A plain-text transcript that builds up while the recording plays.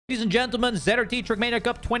Ladies and gentlemen, Zerator Trackmania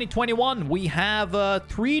Cup 2021. We have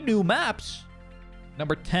 3 new maps.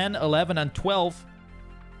 Number 10, 11, and 12.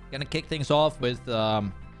 Gonna kick things off with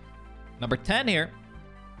number 10 here,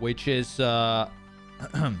 which is Eau're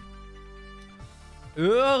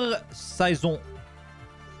Saison.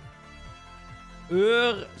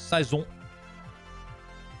 Eau're Saison.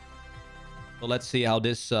 So let's see how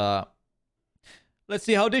this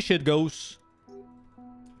shit goes.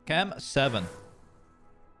 Cam 7.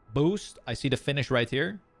 Boost. I see the finish right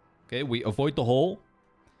here. Okay, we avoid the hole.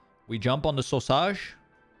 We jump on the sausage.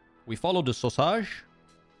 We follow the sausage.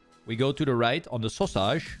 We go to the right on the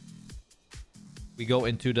sausage. We go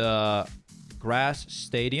into the grass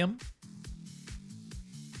stadium.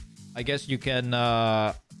 I guess you can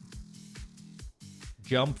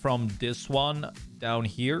jump from this one down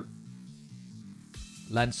here.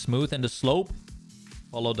 Land smooth in the slope.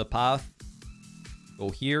 Follow the path. Go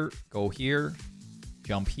here. Go here.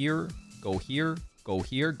 Jump here. Go here. Go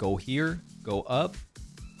here. Go here. Go up.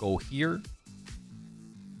 Go here.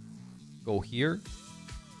 Go here.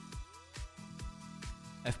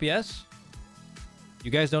 FPS? You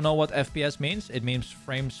guys don't know what FPS means? It means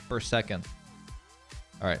frames per second.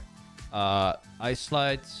 Alright. Ice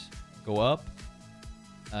slides. Go up.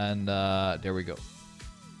 And there we go.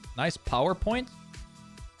 Nice PowerPoint.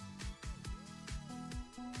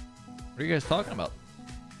 What are you guys talking about?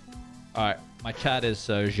 Alright. My chat is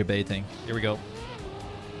debating. Here we go.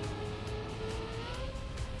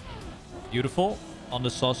 Beautiful. On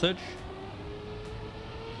the sausage.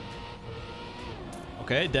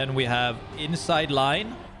 Okay, then we have inside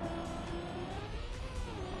line.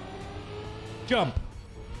 Jump.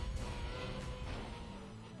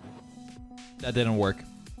 That didn't work.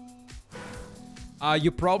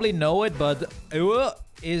 You probably know it, but Eau're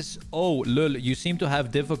is... Oh, lol. You seem to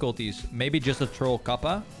have difficulties. Maybe just a troll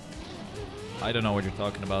kappa? I don't know what you're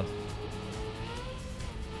talking about.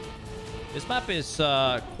 This map is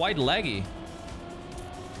quite laggy. Is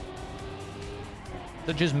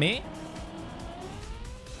that just me?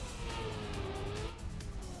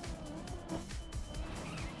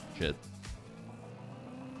 Shit.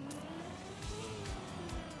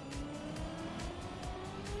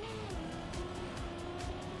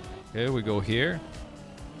 Okay, we go here.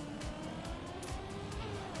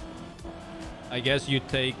 I guess you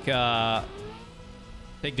take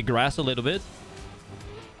the grass a little bit.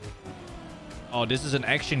 Oh, this is an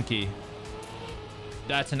action key.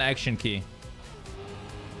 That's an action key.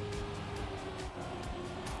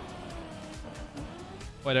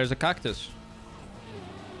 Wait, there's a cactus.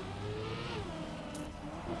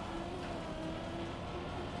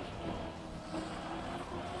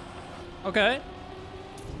 Okay.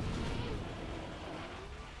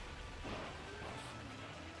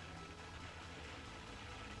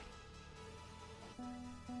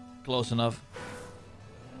 Close enough.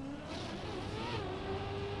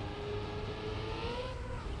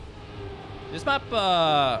 This map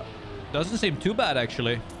doesn't seem too bad,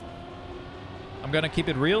 actually. I'm gonna keep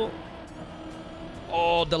it real.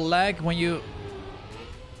 Oh, the lag when you...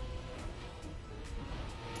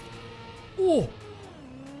 Oh!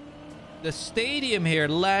 The stadium here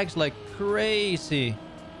lags like crazy.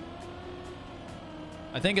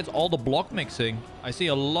 I think it's all the block mixing. I see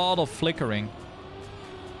a lot of flickering.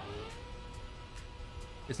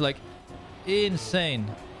 It's like insane.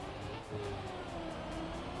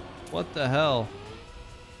 What the hell?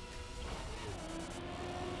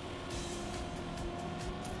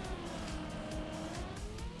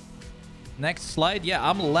 Next slide. Yeah,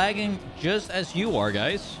 I'm lagging just as you are,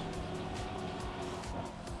 guys.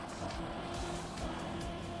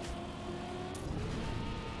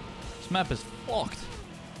 This map is fucked.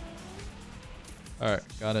 Alright,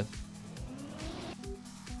 got it.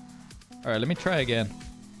 Alright, let me try again.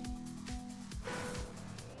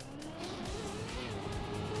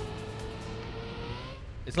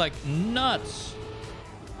 It's like nuts.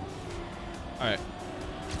 Alright.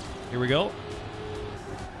 Here we go.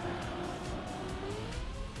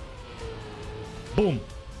 Boom.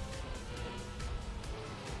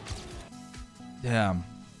 Damn.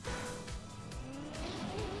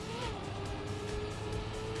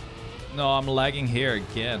 No, I'm lagging here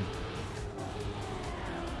again.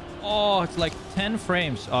 Oh, it's like 10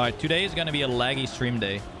 frames. Alright, today is gonna be a laggy stream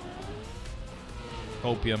day.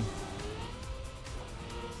 Opium.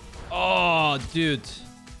 Oh, dude.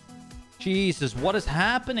 Jesus, what is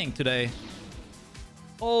happening today?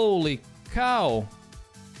 Holy cow.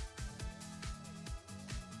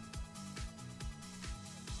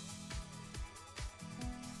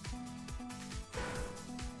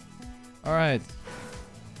 All right.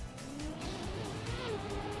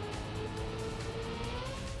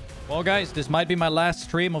 Well, guys, this might be my last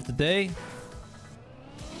stream of the day.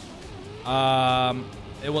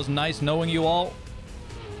 It was nice knowing you all.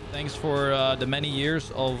 Thanks for the many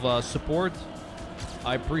years of support.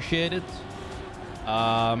 I appreciate it.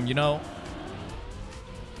 You know,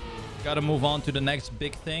 gotta move on to the next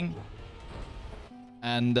big thing.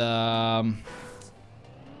 And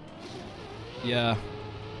yeah,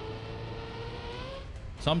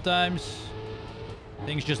 sometimes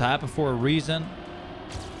things just happen for a reason.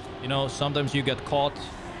 You know, sometimes you get caught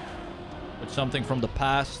with something from the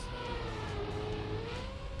past.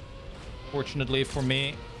 Fortunately for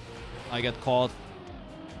me, I get caught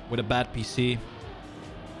with a bad PC.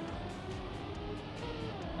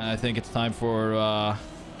 And I think it's time for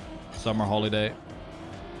summer holiday.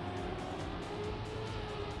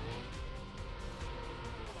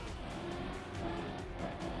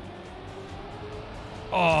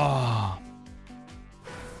 Oh.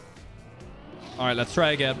 All right, let's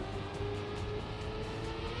try again.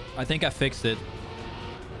 I think I fixed it.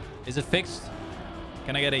 Is it fixed?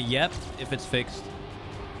 Can I get a yep if it's fixed?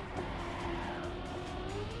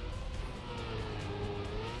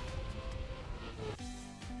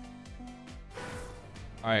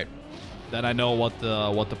 All right, then I know what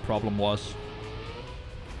the problem was.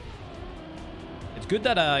 It's good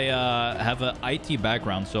that I have an IT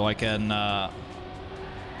background, so I can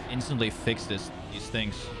instantly fix these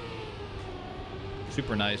things.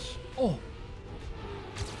 Super nice. Oh.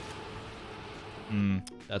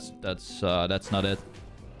 That's not it.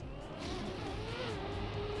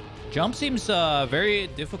 Jump seems very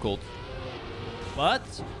difficult, but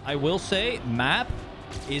I will say map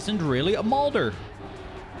isn't really a molder.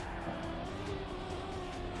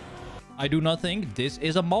 I do not think this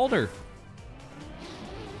is a molder.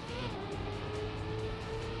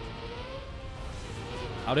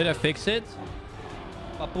 How did I fix it?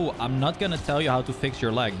 Papu, I'm not gonna tell you how to fix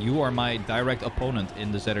your lag. You are my direct opponent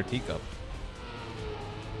in the Zerator Cup.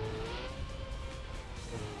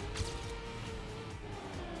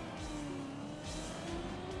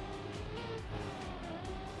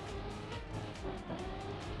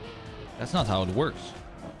 That's not how it works.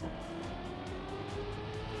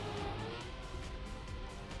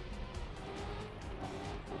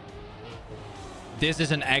 This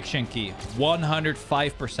is an action key.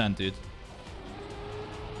 105%, dude.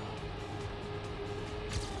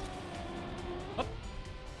 Oh.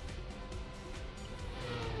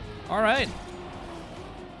 All right.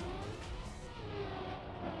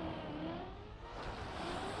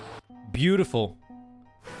 Beautiful.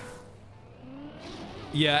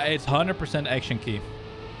 Yeah, it's 100% action key.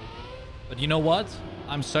 But you know what?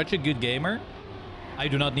 I'm such a good gamer. I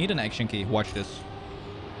do not need an action key. Watch this.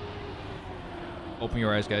 Open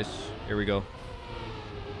your eyes, guys. Here we go.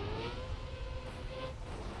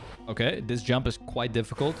 Okay, this jump is quite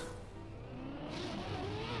difficult.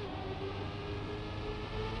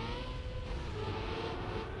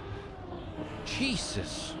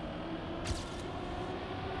 Jesus.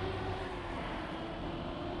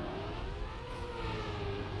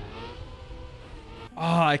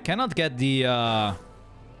 Oh, I cannot get the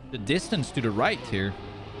distance to the right here.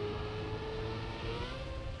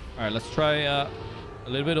 All right, let's try a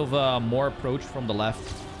little bit of more approach from the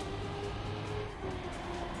left.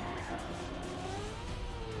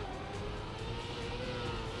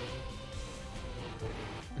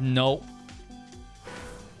 No.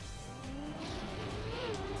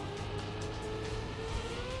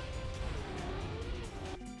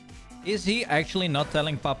 Is he actually not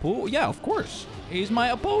telling Papu? Yeah, of course. He's my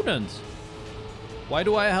opponent. Why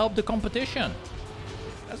do I help the competition?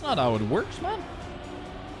 That's not how it works, man.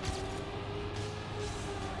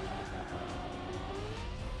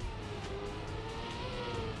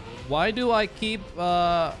 Why do I keep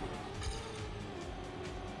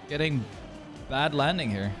getting bad landing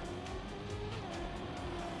here?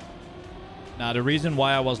 Now, the reason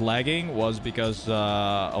why I was lagging was because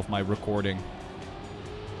of my recording.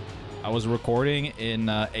 I was recording in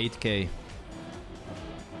 8K.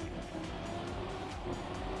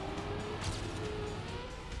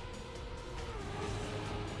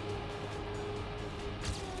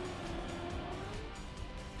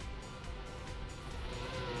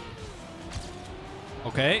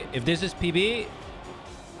 Okay, if this is PB,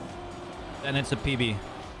 then it's a PB.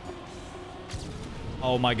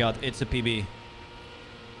 Oh my god, it's a PB.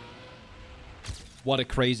 What a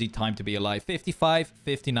crazy time to be alive. 55,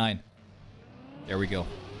 59. There we go.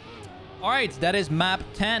 All right, that is map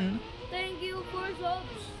 10. Thank you for subs.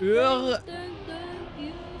 Eau're. Thank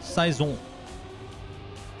you. Saison.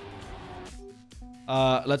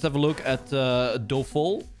 Let's have a look at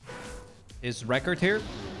Dofol. His record here.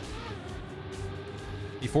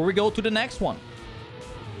 before we go to the next one.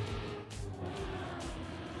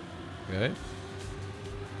 Okay.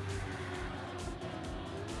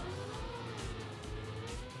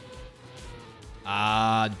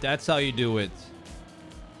 Ah, that's how you do it.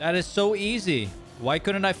 That is so easy. Why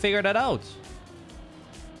couldn't I figure that out?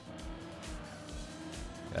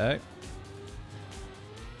 Okay.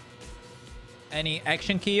 Any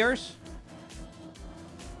action keyers?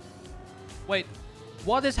 Wait,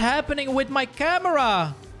 what is happening with my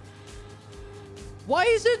camera? Why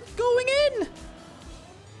is it going in?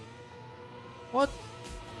 What?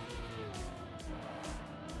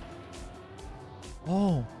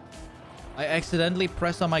 Oh. I accidentally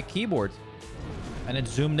pressed on my keyboard. And it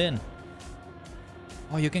zoomed in.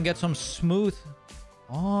 Oh, you can get some smooth...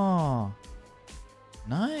 Oh.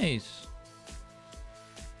 Nice.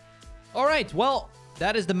 Alright, well,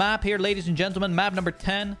 that is the map here, ladies and gentlemen. Map number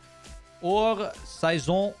 10. Eau're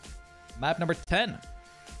Saison. Map number 10.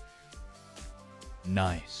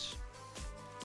 Nice.